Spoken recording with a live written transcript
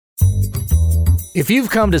If you've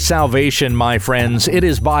come to salvation, my friends, it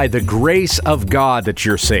is by the grace of God that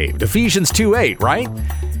you're saved. Ephesians 2:8, right?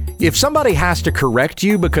 If somebody has to correct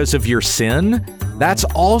you because of your sin, that's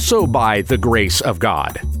also by the grace of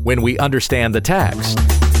God when we understand the text.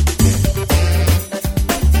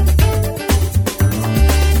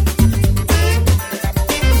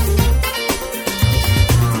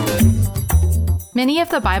 Many of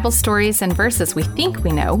the Bible stories and verses we think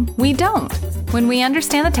we know, we don't. When We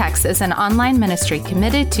Understand the Text is an online ministry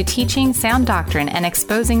committed to teaching sound doctrine and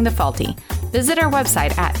exposing the faulty. Visit our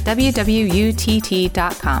website at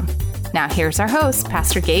www.utt.com. Now here's our host,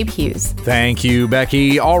 Pastor Gabe Hughes. Thank you,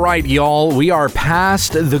 Becky. All right, y'all, we are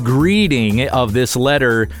past the greeting of this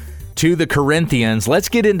letter to the Corinthians. Let's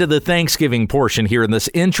get into the Thanksgiving portion here in this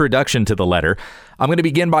introduction to the letter. I'm going to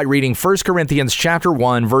begin by reading 1 Corinthians chapter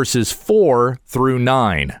 1, verses 4 through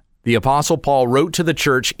 9. The Apostle Paul wrote to the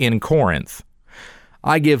church in Corinth,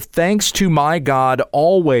 I give thanks to my God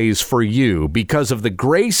always for you because of the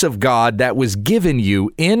grace of God that was given you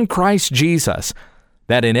in Christ Jesus,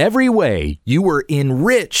 that in every way you were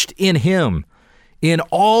enriched in him, in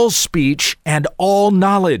all speech and all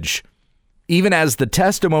knowledge, even as the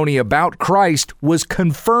testimony about Christ was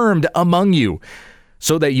confirmed among you,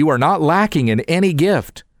 so that you are not lacking in any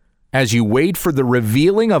gift, as you wait for the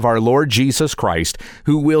revealing of our Lord Jesus Christ,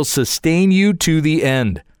 who will sustain you to the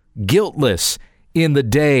end, guiltless in the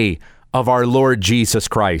day of our Lord Jesus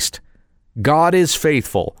Christ. God is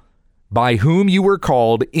faithful, by whom you were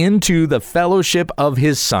called into the fellowship of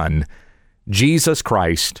his Son, Jesus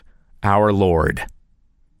Christ, our Lord.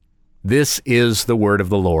 This is the word of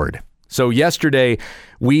the Lord. So yesterday,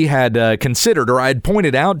 we had considered, or I had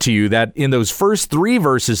pointed out to you that in those first three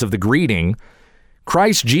verses of the greeting,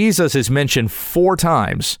 Christ Jesus is mentioned four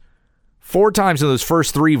times. Four times in those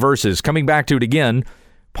first three verses. Coming back to it again,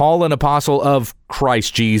 Paul, an apostle of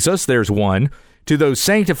Christ Jesus, there's one. To those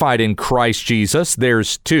sanctified in Christ Jesus,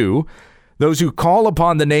 there's two. Those who call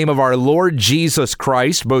upon the name of our Lord Jesus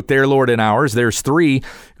Christ, both their Lord and ours, there's three.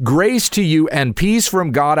 Grace to you and peace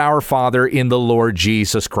from God our Father in the Lord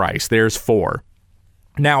Jesus Christ, there's four.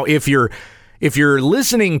 Now, if you're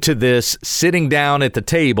listening to this sitting down at the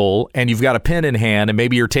table and you've got a pen in hand and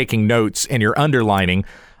maybe you're taking notes and you're underlining,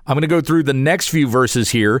 I'm going to go through the next few verses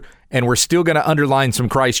here, and we're still going to underline some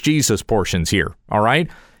Christ Jesus portions here, all right?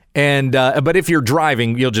 And but if you're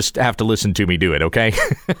driving, you'll just have to listen to me do it, okay?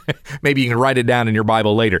 Maybe you can write it down in your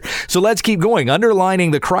Bible later. So let's keep going, underlining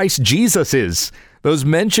the Christ Jesuses, those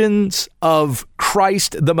mentions of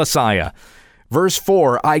Christ the Messiah. Verse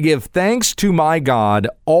 4, I give thanks to my God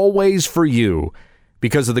always for you,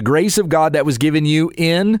 because of the grace of God that was given you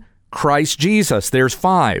in Christ Jesus. There's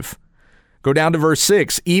 5. Go down to verse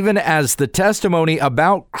 6, even as the testimony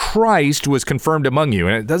about Christ was confirmed among you.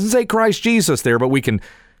 And it doesn't say Christ Jesus there, but we can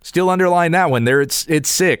still underline that one there. It's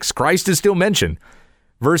 6. Christ is still mentioned.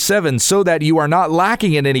 Verse 7, so that you are not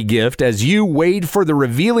lacking in any gift as you wait for the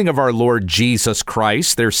revealing of our Lord Jesus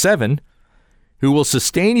Christ. There's 7, who will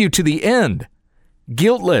sustain you to the end,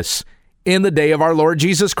 guiltless in the day of our Lord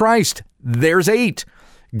Jesus Christ. There's 8.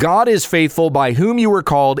 God is faithful, by whom you were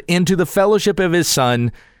called into the fellowship of his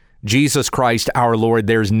Son, Jesus Christ our Lord.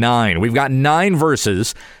 There's 9. We've got 9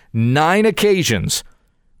 verses, 9 occasions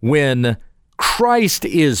when Christ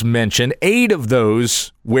is mentioned, 8 of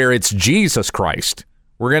those where it's Jesus Christ.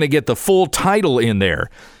 We're going to get the full title in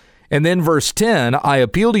there. And then verse 10, I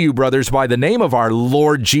appeal to you, brothers, by the name of our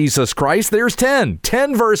Lord Jesus Christ. There's 10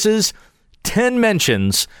 verses, 10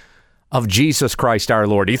 mentions of Jesus Christ our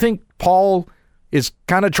Lord. Do you think Paul is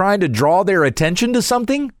kind of trying to draw their attention to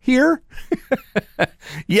something here?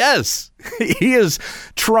 Yes, he is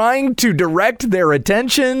trying to direct their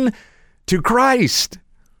attention to Christ,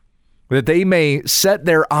 that they may set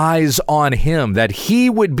their eyes on him, that he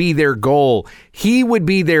would be their goal, he would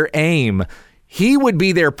be their aim, he would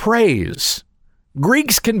be their praise.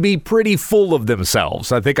 Greeks can be pretty full of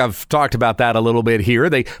themselves. I think I've talked about that a little bit here.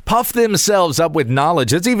 They puff themselves up with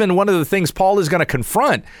knowledge. It's even one of the things Paul is going to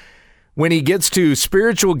confront when he gets to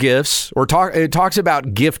spiritual gifts, or talks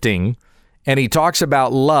about gifting, and he talks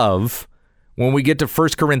about love when we get to 1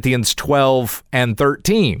 Corinthians 12 and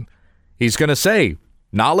 13. He's going to say,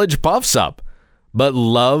 knowledge puffs up, but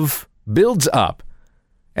love builds up.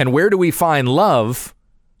 And where do we find love?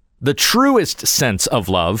 The truest sense of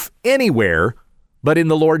love anywhere but in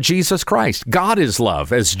the Lord Jesus Christ. God is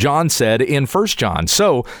love, as John said in 1 John.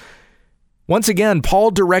 So, once again,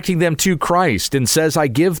 Paul directing them to Christ and says, I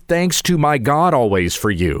give thanks to my God always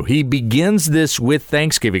for you. He begins this with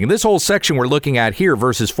thanksgiving. And this whole section we're looking at here,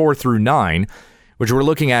 verses 4 through 9, which we're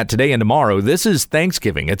looking at today and tomorrow, this is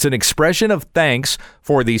thanksgiving. It's an expression of thanks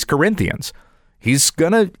for these Corinthians. he's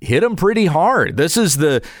going to hit them pretty hard. This is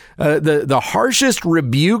the harshest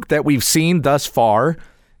rebuke that we've seen thus far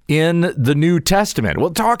in the New Testament. Well,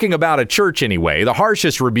 talking about a church anyway, the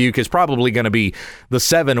harshest rebuke is probably going to be the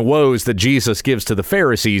 7 woes that Jesus gives to the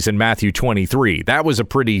Pharisees in Matthew 23. That was a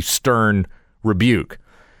pretty stern rebuke.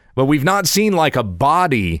 But we've not seen like a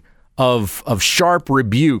body of sharp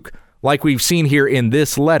rebuke like we've seen here in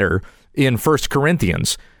this letter in 1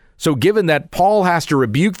 Corinthians. So given that Paul has to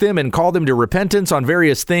rebuke them and call them to repentance on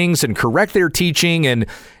various things and correct their teaching and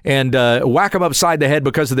whack them upside the head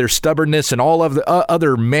because of their stubbornness and all of the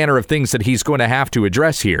other manner of things that he's going to have to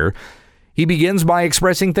address here, he begins by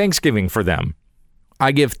expressing thanksgiving for them.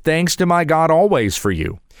 I give thanks to my God always for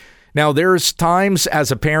you. Now, there's times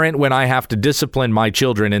as a parent when I have to discipline my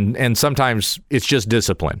children, and sometimes it's just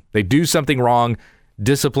discipline. They do something wrong.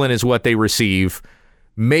 Discipline is what they receive.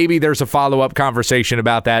 Maybe there's a follow-up conversation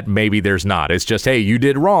about that. Maybe there's not. It's just, hey, you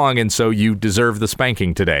did wrong, and so you deserve the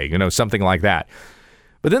spanking today, something like that.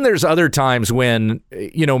 But then there's other times when,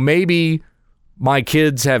 maybe my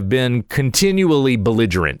kids have been continually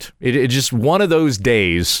belligerent. It's just one of those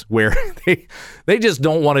days where they just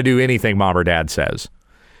don't want to do anything mom or dad says.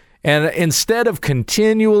 And instead of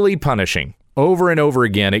continually punishing over and over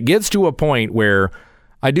again, it gets to a point where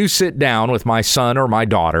I do sit down with my son or my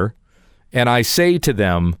daughter, and I say to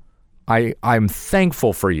them, I'm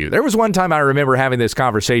thankful for you. There was one time I remember having this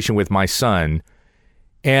conversation with my son,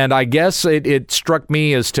 and I guess it struck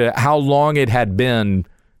me as to how long it had been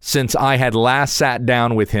since I had last sat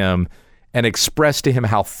down with him and expressed to him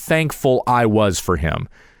how thankful I was for him,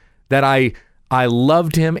 that I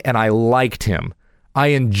loved him and I liked him. I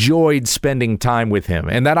enjoyed spending time with him,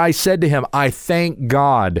 and that I said to him, I thank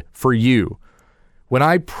God for you. When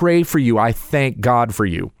I pray for you, I thank God for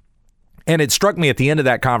you. And it struck me at the end of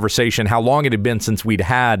that conversation how long it had been since we'd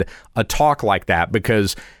had a talk like that,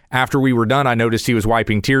 because after we were done, I noticed he was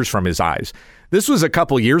wiping tears from his eyes. This was a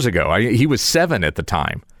couple years ago. He was 7 at the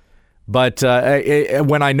time. But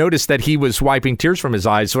when I noticed that he was wiping tears from his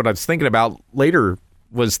eyes, what I was thinking about later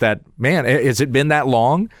was that, man, has it been that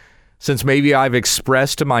long since maybe I've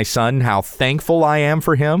expressed to my son how thankful I am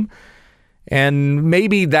for him? And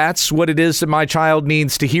maybe that's what it is that my child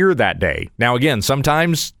needs to hear that day. Now, again,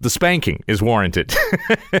 sometimes the spanking is warranted.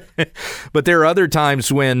 But there are other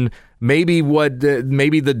times when maybe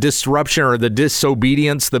the disruption or the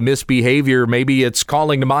disobedience, the misbehavior, maybe it's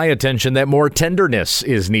calling to my attention that more tenderness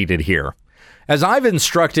is needed here. As I've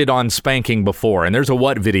instructed on spanking before, and there's a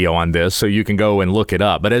what video on this, so you can go and look it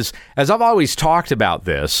up. But as I've always talked about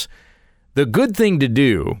this, the good thing to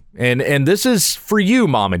do, and this is for you,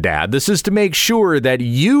 mom and dad, this is to make sure that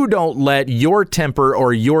you don't let your temper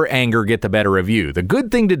or your anger get the better of you. The good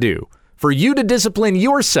thing to do for you to discipline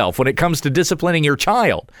yourself when it comes to disciplining your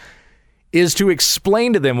child is to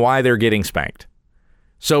explain to them why they're getting spanked.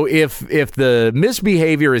 So if the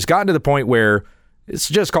misbehavior has gotten to the point where it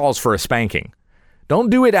just calls for a spanking, don't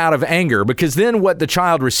do it out of anger, because then what the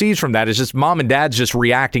child receives from that is just mom and dad's just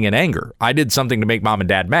reacting in anger. I did something to make mom and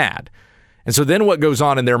dad mad. And so then what goes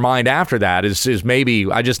on in their mind after that is maybe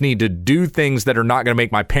I just need to do things that are not going to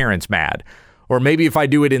make my parents mad. Or maybe if I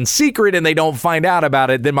do it in secret and they don't find out about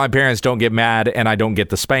it, then my parents don't get mad and I don't get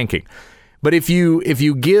the spanking. But if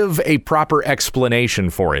you give a proper explanation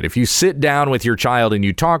for it, if you sit down with your child and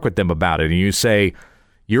you talk with them about it and you say,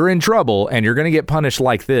 you're in trouble and you're going to get punished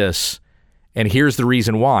like this, and here's the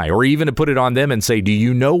reason why, or even to put it on them and say, do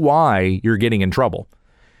you know why you're getting in trouble?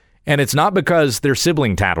 And it's not because their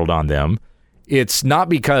sibling tattled on them. It's not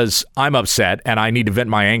because I'm upset and I need to vent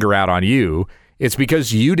my anger out on you. It's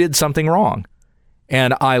because you did something wrong.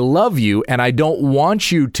 And I love you and I don't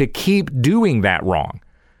want you to keep doing that wrong.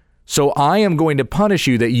 So I am going to punish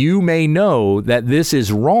you that you may know that this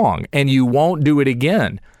is wrong and you won't do it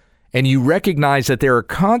again. And you recognize that there are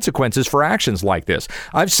consequences for actions like this.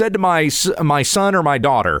 I've said to my son or my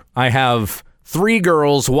daughter, I have 3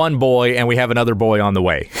 girls, 1 boy, and we have another boy on the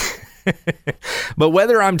way. But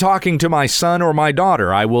whether I'm talking to my son or my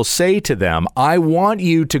daughter, I will say to them, I want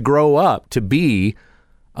you to grow up to be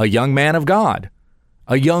a young man of God,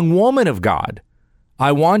 a young woman of God.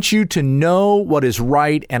 I want you to know what is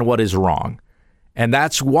right and what is wrong. And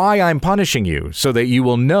that's why I'm punishing you, so that you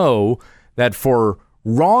will know that for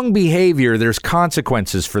wrong behavior, there's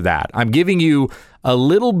consequences for that. I'm giving you a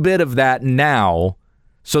little bit of that now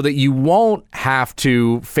so that you won't have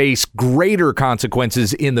to face greater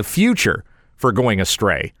consequences in the future for going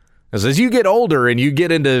astray. As you get older and you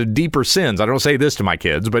get into deeper sins, I don't say this to my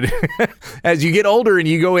kids, but as you get older and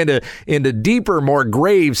you go into deeper, more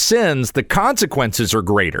grave sins, the consequences are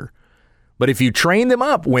greater. But if you train them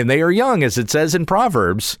up when they are young, as it says in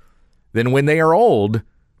Proverbs, then when they are old,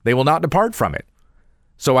 they will not depart from it.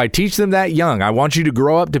 So I teach them that young. I want you to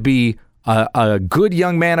grow up to be a good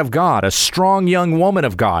young man of God, a strong young woman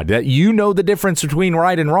of God, that you know the difference between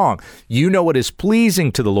right and wrong. You know what is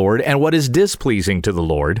pleasing to the Lord and what is displeasing to the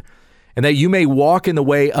Lord, and that you may walk in the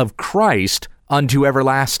way of Christ unto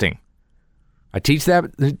everlasting. I teach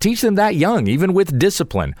them that young, even with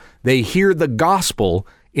discipline. They hear the gospel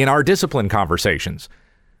in our discipline conversations.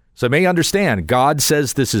 So they may understand, God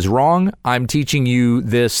says this is wrong. I'm teaching you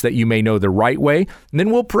this that you may know the right way. And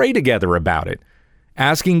then we'll pray together about it,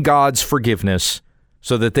 asking God's forgiveness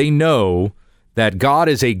so that they know that God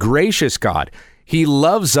is a gracious God. He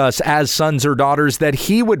loves us as sons or daughters, that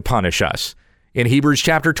he would punish us. In Hebrews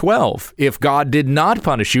chapter 12, if God did not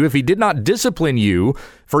punish you, if he did not discipline you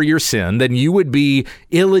for your sin, then you would be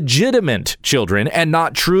illegitimate children and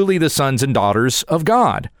not truly the sons and daughters of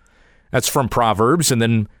God. That's from Proverbs, and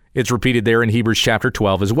then it's repeated there in Hebrews chapter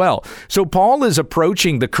 12 as well. So Paul is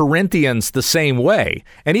approaching the Corinthians the same way.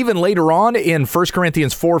 And even later on in 1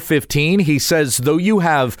 Corinthians 4:15, he says, though you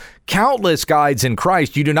have countless guides in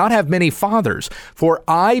Christ, you do not have many fathers. For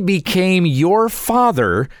I became your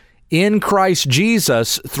father in Christ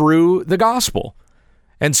Jesus through the gospel.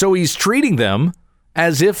 And so he's treating them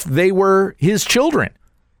as if they were his children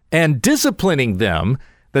and disciplining them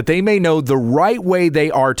that they may know the right way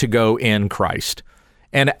they are to go in Christ.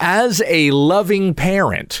 And as a loving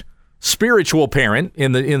parent, spiritual parent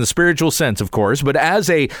in the spiritual sense, of course, but as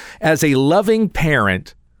a loving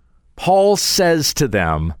parent, Paul says to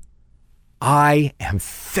them, I am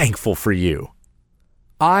thankful for you.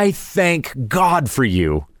 I thank God for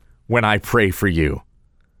you when I pray for you.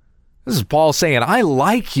 This is Paul saying, I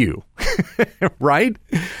like you, right?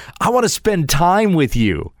 I want to spend time with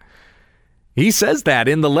you. He says that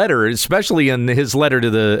in the letter, especially in his letter to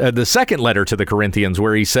the second letter to the Corinthians,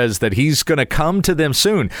 where he says that he's going to come to them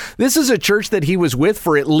soon. This is a church that he was with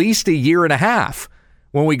for at least a year and a half.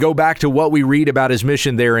 When we go back to what we read about his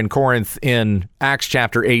mission there in Corinth in Acts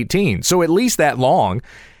chapter 18. So at least that long.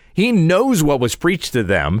 He knows what was preached to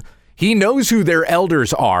them. He knows who their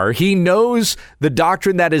elders are. He knows the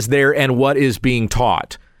doctrine that is there and what is being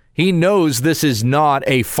taught. He knows this is not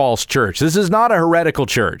a false church. This is not a heretical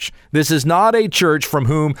church. This is not a church from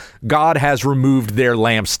whom God has removed their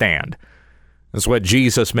lampstand. That's what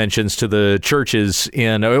Jesus mentions to the churches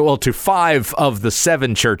to 5 of the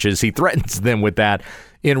 7 churches. He threatens them with that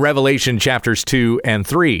in Revelation chapters 2 and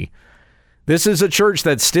 3. This is a church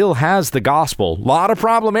that still has the gospel. A lot of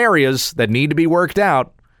problem areas that need to be worked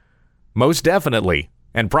out, most definitely,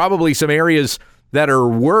 and probably some areas that are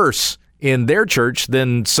worse in their church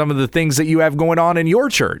than some of the things that you have going on in your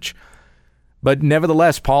church. But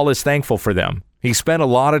nevertheless, Paul is thankful for them. He spent a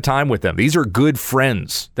lot of time with them. These are good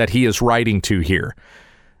friends that he is writing to here.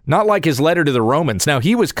 Not like his letter to the Romans. Now,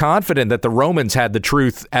 he was confident that the Romans had the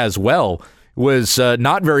truth as well, was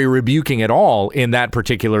not very rebuking at all in that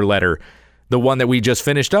particular letter, the one that we just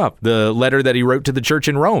finished up, the letter that he wrote to the church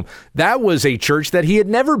in Rome. That was a church that he had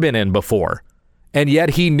never been in before. And yet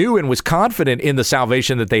he knew and was confident in the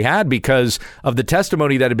salvation that they had because of the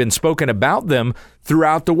testimony that had been spoken about them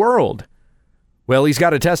throughout the world. Well, he's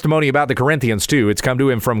got a testimony about the Corinthians, too. It's come to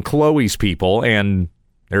him from Chloe's people, and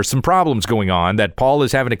there's some problems going on that Paul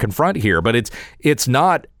is having to confront here. But it's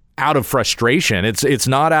not out of frustration. It's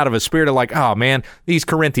not out of a spirit of like, oh, man, these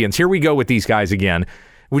Corinthians, here we go with these guys again.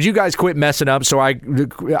 Would you guys quit messing up so I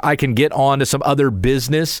can get on to some other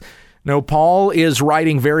business? No, Paul is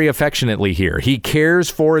writing very affectionately here. He cares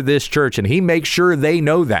for this church, and he makes sure they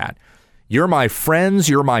know that. You're my friends.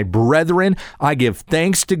 You're my brethren. I give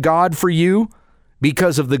thanks to God for you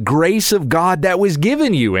because of the grace of God that was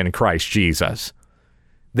given you in Christ Jesus.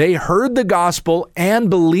 They heard the gospel and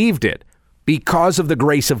believed it because of the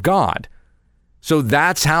grace of God. So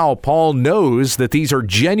that's how Paul knows that these are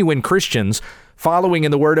genuine Christians following in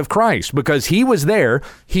the word of Christ, because he was there,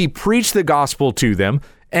 he preached the gospel to them,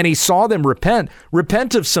 and he saw them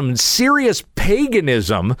repent of some serious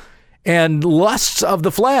paganism and lusts of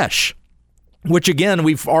the flesh, which again,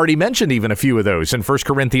 we've already mentioned even a few of those in 1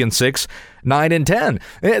 Corinthians 6, 9, and 10.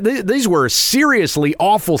 These were seriously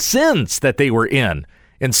awful sins that they were in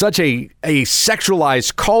such a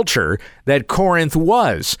sexualized culture that Corinth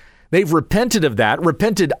was. They've repented of that,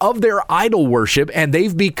 repented of their idol worship, and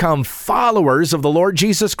they've become followers of the Lord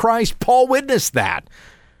Jesus Christ. Paul witnessed that.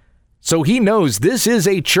 So he knows this is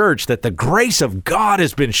a church that the grace of God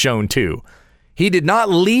has been shown to. He did not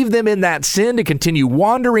leave them in that sin to continue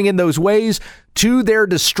wandering in those ways to their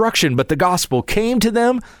destruction, but the gospel came to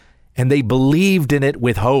them and they believed in it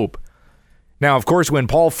with hope. Now, of course, when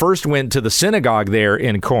Paul first went to the synagogue there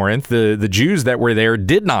in Corinth, the Jews that were there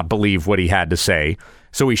did not believe what he had to say.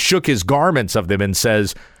 So he shook his garments of them and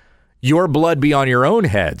says, Your blood be on your own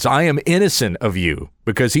heads. I am innocent of you,"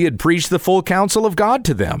 because he had preached the full counsel of God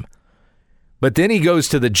to them. But then he goes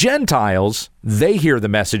to the Gentiles. They hear the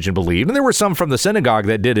message and believe. And there were some from the synagogue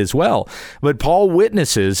that did as well. But Paul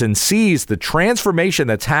witnesses and sees the transformation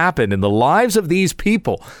that's happened in the lives of these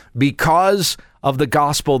people because of the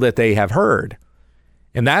gospel that they have heard.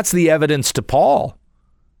 And that's the evidence to Paul.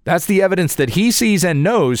 That's the evidence that he sees and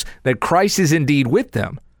knows that Christ is indeed with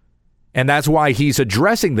them. And that's why he's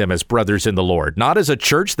addressing them as brothers in the Lord, not as a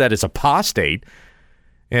church that is apostate.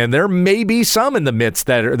 And there may be some in the midst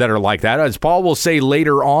that are like that. As Paul will say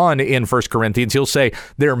later on in 1 Corinthians, he'll say,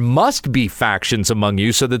 there must be factions among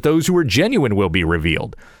you so that those who are genuine will be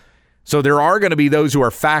revealed. So there are going to be those who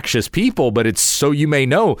are factious people, but it's so you may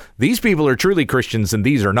know these people are truly Christians and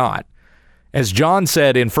these are not. As John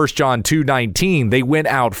said in 1 John 2:19, they went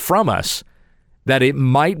out from us that it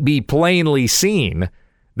might be plainly seen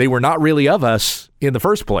they were not really of us in the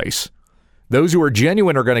first place. Those who are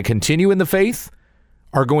genuine are going to continue in the faith,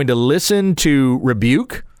 are going to listen to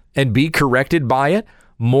rebuke and be corrected by it,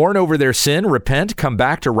 mourn over their sin, repent, come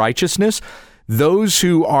back to righteousness. Those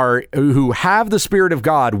who have the Spirit of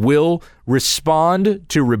God will respond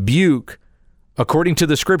to rebuke according to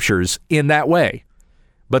the Scriptures in that way.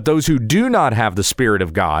 But those who do not have the Spirit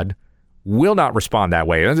of God will not respond that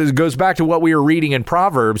way. And it goes back to what we were reading in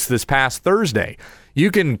Proverbs this past Thursday.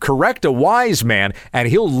 You can correct a wise man and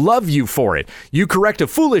he'll love you for it. You correct a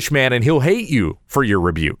foolish man and he'll hate you for your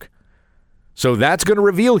rebuke. So that's going to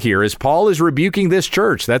reveal here as Paul is rebuking this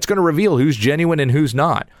church. That's going to reveal who's genuine and who's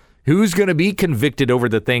not. Who's going to be convicted over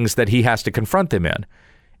the things that he has to confront them in.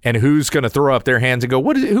 And who's going to throw up their hands and go,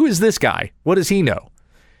 who is this guy? What does he know?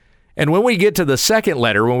 And when we get to the second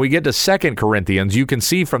letter, when we get to 2 Corinthians, you can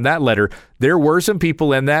see from that letter, there were some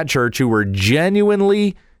people in that church who were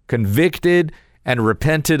genuinely convicted and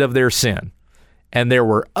repented of their sin. And there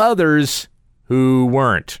were others who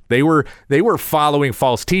weren't. They were following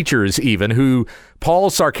false teachers even, who Paul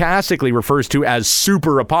sarcastically refers to as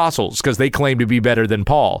super apostles because they claim to be better than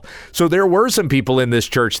Paul. So there were some people in this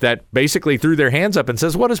church that basically threw their hands up and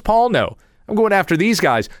says, what does Paul know? I'm going after these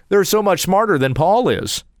guys. They're so much smarter than Paul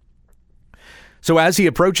is. So as he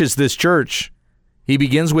approaches this church, he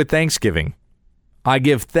begins with thanksgiving. I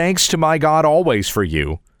give thanks to my God always for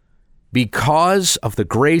you, because of the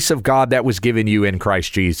grace of God that was given you in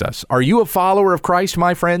Christ Jesus. Are you a follower of Christ,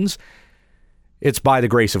 my friends? It's by the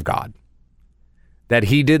grace of God that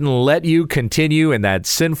he didn't let you continue in that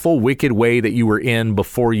sinful, wicked way that you were in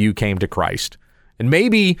before you came to Christ. And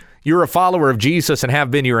maybe you're a follower of Jesus and have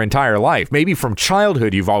been your entire life. Maybe from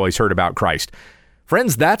childhood you've always heard about Christ.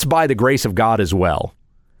 Friends, that's by the grace of God as well.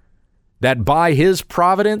 That by his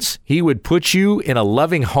providence, he would put you in a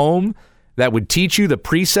loving home that would teach you the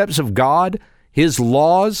precepts of God, his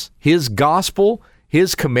laws, his gospel,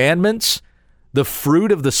 his commandments, the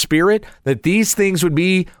fruit of the Spirit, that these things would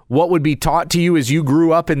be what would be taught to you as you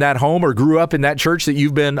grew up in that home or grew up in that church that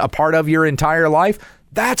you've been a part of your entire life.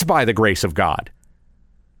 That's by the grace of God.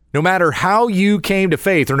 No matter how you came to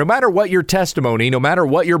faith, or no matter what your testimony, no matter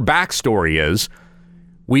what your backstory is,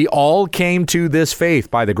 we all came to this faith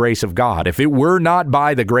by the grace of God. If it were not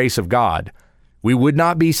by the grace of God, we would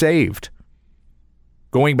not be saved.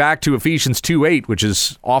 Going back to Ephesians 2:8, which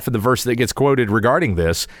is often the verse that gets quoted regarding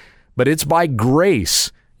this, but it's by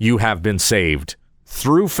grace you have been saved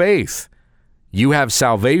through faith. You have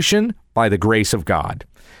salvation by the grace of God.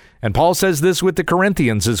 And Paul says this with the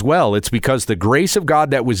Corinthians as well. It's because the grace of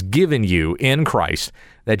God that was given you in Christ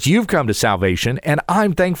that you've come to salvation, and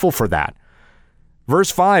I'm thankful for that.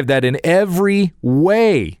 Verse 5, that in every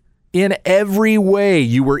way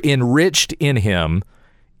you were enriched in him,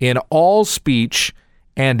 in all speech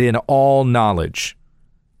and in all knowledge.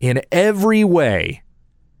 In every way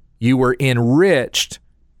you were enriched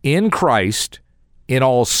in Christ, in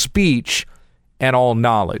all speech and all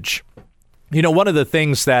knowledge. You know, one of the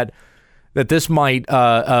things that this might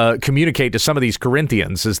communicate to some of these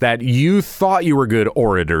Corinthians is that you thought you were good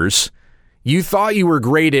orators. You thought you were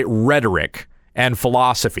great at rhetoric and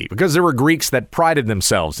philosophy, because there were Greeks that prided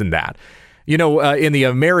themselves in that. You know, in the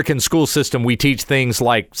American school system, we teach things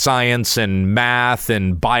like science and math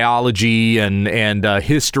and biology and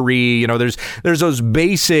history. You know, there's those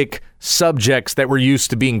basic subjects that were used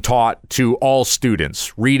to being taught to all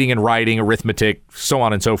students: reading and writing, arithmetic, so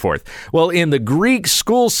on and so forth. Well, in the Greek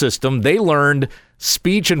school system, they learned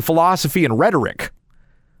speech and philosophy and rhetoric.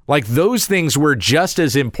 Like, those things were just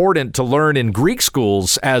as important to learn in Greek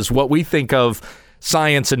schools as what we think of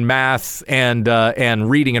science and math and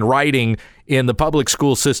reading and writing in the public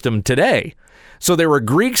school system today. So there were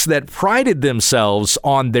Greeks that prided themselves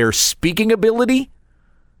on their speaking ability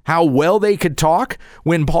how well they could talk?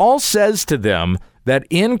 When Paul says to them that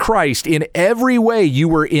in Christ, in every way, you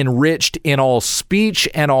were enriched in all speech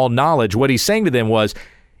and all knowledge, what he's saying to them was,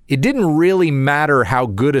 it didn't really matter how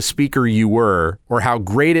good a speaker you were or how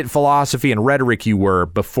great at philosophy and rhetoric you were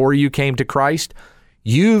before you came to Christ.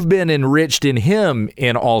 You've been enriched in him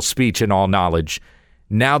in all speech and all knowledge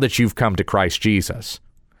now that you've come to Christ Jesus.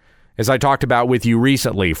 As I talked about with you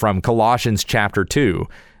recently from Colossians chapter 2,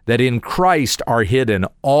 that in Christ are hidden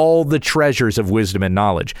all the treasures of wisdom and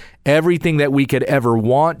knowledge. Everything that we could ever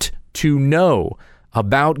want to know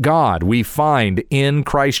about God, we find in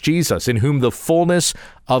Christ Jesus, in whom the fullness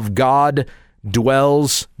of God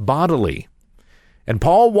dwells bodily. And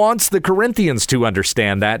Paul wants the Corinthians to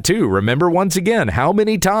understand that too. Remember, once again, how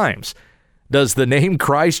many times does the name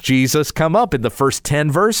Christ Jesus come up in the first 10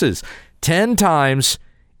 verses? 10 times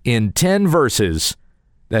in 10 verses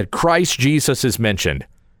that Christ Jesus is mentioned,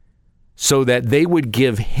 so that they would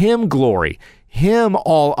give him glory, him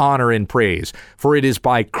all honor and praise. For it is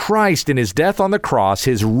by Christ and his death on the cross,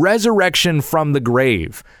 his resurrection from the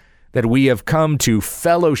grave, that we have come to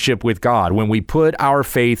fellowship with God when we put our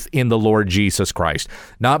faith in the Lord Jesus Christ.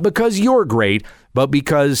 Not because you're great, but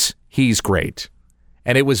because he's great.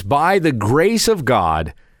 And it was by the grace of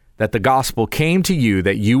God that the gospel came to you,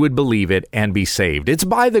 that you would believe it and be saved. It's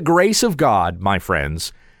by the grace of God, my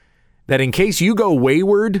friends, that in case you go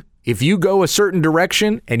wayward, if you go a certain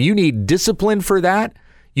direction and you need discipline for that,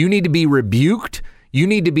 you need to be rebuked, you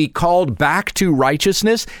need to be called back to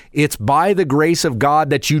righteousness, it's by the grace of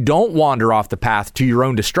God that you don't wander off the path to your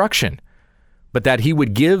own destruction, but that he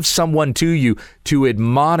would give someone to you to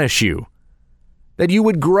admonish you, that you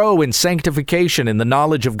would grow in sanctification in the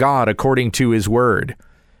knowledge of God according to his word.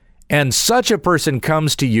 And such a person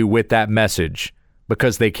comes to you with that message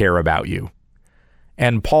because they care about you.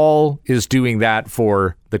 And Paul is doing that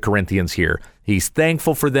for the Corinthians here. He's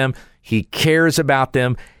thankful for them. He cares about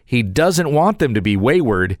them. He doesn't want them to be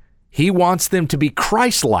wayward. He wants them to be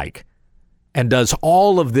Christ-like, and does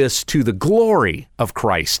all of this to the glory of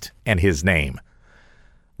Christ and his name.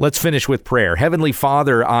 Let's finish with prayer. Heavenly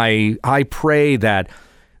Father, I pray that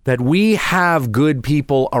we have good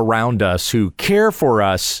people around us who care for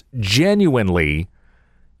us genuinely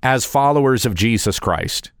as followers of Jesus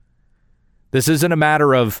Christ. This isn't a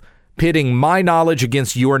matter of pitting my knowledge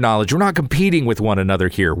against your knowledge. We're not competing with one another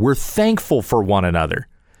here. We're thankful for one another.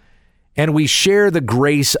 And we share the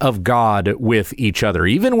grace of God with each other.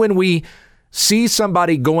 Even when we see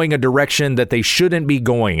somebody going a direction that they shouldn't be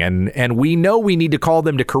going, and we know we need to call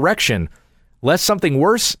them to correction, lest something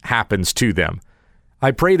worse happens to them.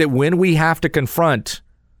 I pray that when we have to confront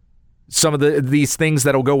some of these things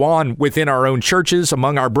that'll go on within our own churches,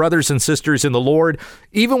 among our brothers and sisters in the Lord,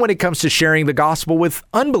 even when it comes to sharing the gospel with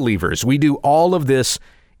unbelievers, we do all of this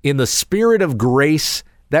in the spirit of grace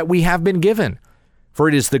that we have been given. For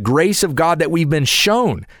it is the grace of God that we've been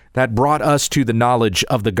shown that brought us to the knowledge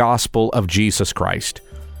of the gospel of Jesus Christ.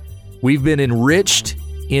 We've been enriched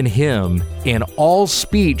in him in all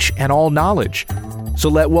speech and all knowledge. So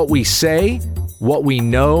let what we say, what we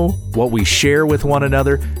know, what we share with one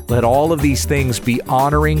another, let all of these things be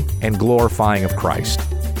honoring and glorifying of Christ.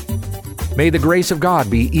 May the grace of God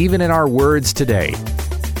be even in our words today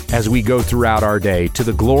as we go throughout our day to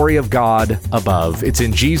the glory of God above. It's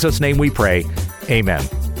in Jesus' name we pray. Amen.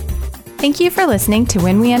 Thank you for listening to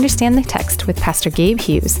When We Understand the Text with Pastor Gabe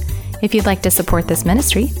Hughes. If you'd like to support this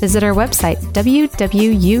ministry, visit our website, www.utt.com,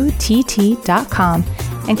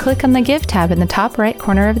 and click on the Give tab in the top right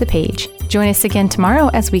corner of the page. Join us again tomorrow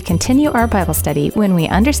as we continue our Bible study when we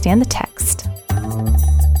understand the text.